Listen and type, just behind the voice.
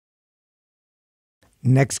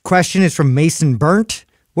Next question is from Mason Burnt.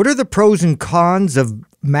 What are the pros and cons of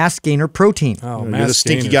mass gainer protein? Oh, you're the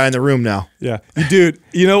stinky guy in the room now. Yeah, dude.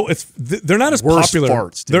 You know, they're not as Worst popular.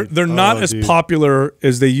 farts, dude. They're not as popular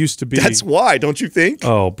as they used to be. That's why, don't you think?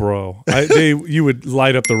 Oh, bro, you would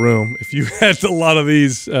light up the room if you had a lot of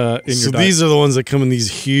these in your diet. So these are the ones that come in these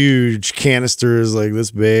huge canisters like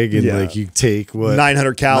this big, and like you take what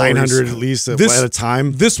 900 calories, 900 at least at a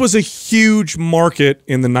time. This was a huge market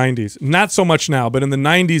in the 90s. Not so much now, but in the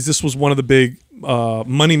 90s, this was one of the big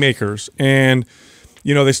money makers. And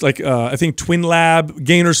you know, this I think Twin Lab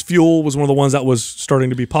Gainer's Fuel was one of the ones that was starting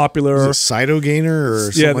to be popular. Was it Cyto Gainer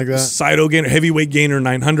or something like that? Cyto Gainer, Heavyweight Gainer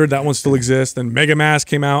 900, that one still exists. Then Mega Mass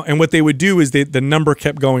came out, and what they would do is the number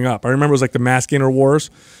kept going up. I remember it was like the Mass Gainer Wars,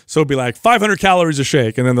 so it'd be like 500 calories a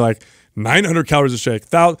shake, and then they're like 900 calories a shake.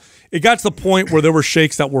 It got to the point where there were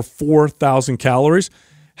shakes that were 4,000 calories.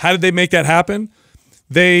 How did they make that happen?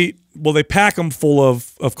 They pack them full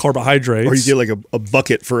of carbohydrates. Or you get like a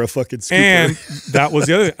bucket for a fucking scooper. And that was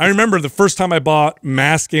the other thing. I remember the first time I bought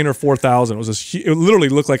Mass Gainer 4000. It literally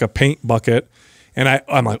looked like a paint bucket. And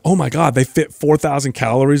I'm like, oh my God, they fit 4,000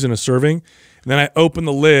 calories in a serving. And then I opened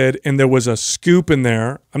the lid and there was a scoop in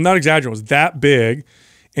there. I'm not exaggerating. It was that big.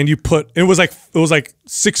 And it was like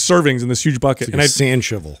 6 servings in this huge bucket. Like a sand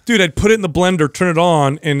shovel. Dude, I'd put it in the blender, turn it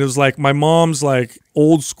on, and it was like my mom's like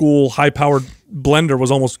old school high powered blender was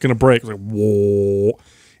almost gonna break. It was like, whoa.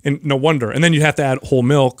 And no wonder. And then you have to add whole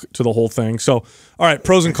milk to the whole thing. So, all right,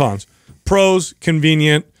 pros and cons. Pros,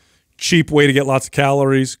 convenient, cheap way to get lots of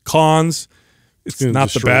calories. Cons, it's not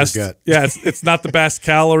the best. Yeah, it's not the best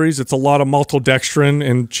calories. It's a lot of maltodextrin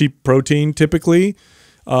and cheap protein typically.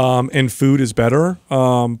 And food is better.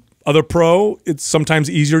 Other pro, it's sometimes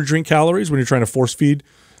easier to drink calories when you're trying to force feed,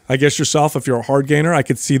 I guess, yourself. If you're a hard gainer, I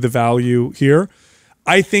could see the value here.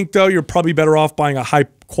 I think, though, you're probably better off buying a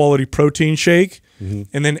high-quality protein shake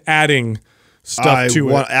and then adding stuff to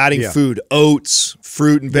it. Adding food, oats,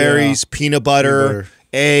 fruit and berries, peanut butter,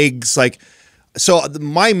 eggs. So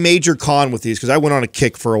my major con with these, because I went on a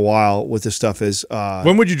kick for a while with this stuff, is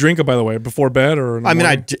when would you drink it, by the way? Before bed or in the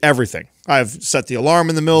morning? Everything. I've set the alarm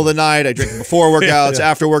in the middle of the night. I drink it before workouts,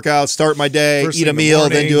 after workouts, start my day, eat a meal,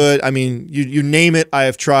 then do it. I mean, you name it. I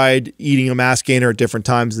have tried eating a mass gainer at different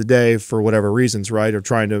times of the day for whatever reasons, right? Or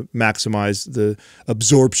trying to maximize the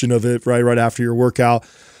absorption of it right after your workout.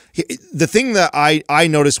 The thing that I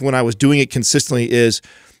noticed when I was doing it consistently is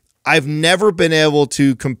I've never been able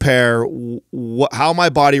to compare how my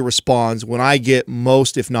body responds when I get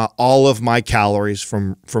most, if not all, of my calories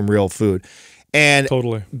from real food. And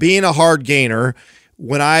being a hard gainer,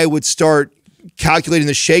 when I would start calculating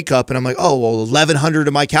the shake up and I'm like, oh, well, 1,100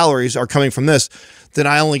 of my calories are coming from this, then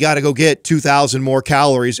I only got to go get 2,000 more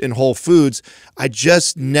calories in whole foods. I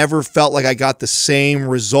just never felt like I got the same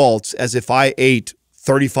results as if I ate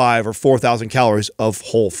 35 or 4,000 calories of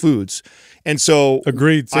whole foods. And so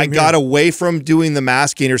I got away from doing the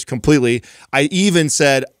mass gainers completely. I even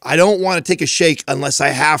said, I don't want to take a shake unless I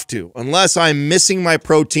have to, unless I'm missing my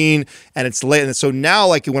protein and it's late. And so now,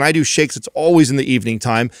 like when I do shakes, it's always in the evening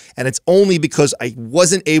time. And it's only because I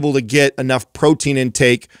wasn't able to get enough protein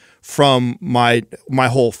intake from my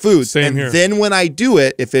whole foods. Same here. Then when I do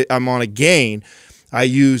it, I'm on a gain, I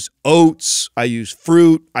use oats, I use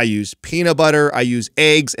fruit, I use peanut butter, I use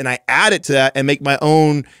eggs, and I add it to that and make my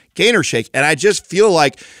own gainer shake. And I just feel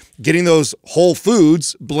like getting those whole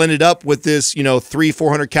foods blended up with this,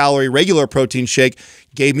 300-400 calorie regular protein shake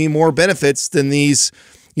gave me more benefits than these,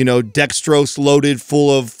 dextrose loaded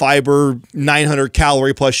full of fiber 900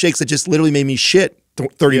 calorie plus shakes that just literally made me shit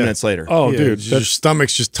 30 minutes later. Oh, dude. Your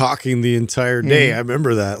stomach's just talking the entire day. I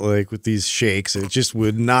remember that, like with these shakes, it just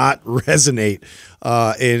would not resonate.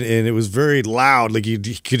 And it was very loud. Like you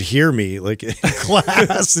could hear me like in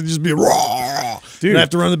class and just be raw. Dude, I have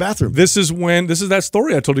to run to the bathroom. This is that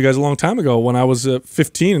story I told you guys a long time ago when I was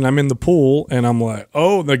 15 and I'm in the pool and I'm like,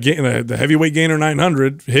 oh, the heavyweight gainer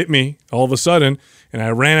 900 hit me all of a sudden. And I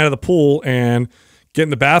ran out of the pool and get in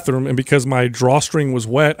the bathroom, and because my drawstring was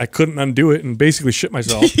wet, I couldn't undo it and basically shit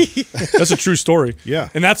myself. That's a true story. Yeah.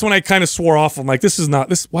 And that's when I kind of swore off. I'm like, it's not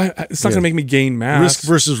going to make me gain mass. Risk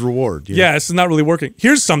versus reward. Yeah, this is not really working.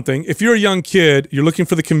 Here's something. If you're a young kid, you're looking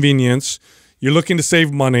for the convenience, you're looking to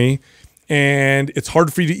save money, and it's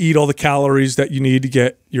hard for you to eat all the calories that you need to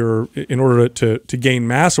get in order to gain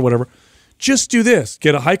mass or whatever, just do this.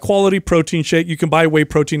 Get a high-quality protein shake. You can buy whey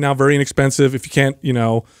protein now, very inexpensive. If you can't,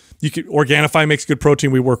 Organifi makes good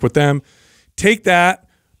protein. We work with them. Take that,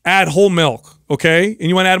 add whole milk, okay? And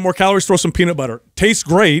you want to add more calories, throw some peanut butter. Tastes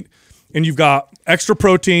great. and you've got extra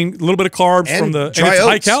protein, a little bit of carbs And from the dry and it's oats.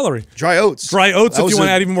 high calorie. Dry oats. Dry oats That if you was want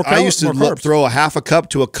to add even more, I used to more carbs. throw a half a cup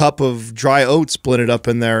to a cup of dry oats blended up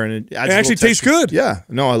in there, and it adds It actually tastes good. Yeah.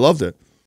 No, I loved it.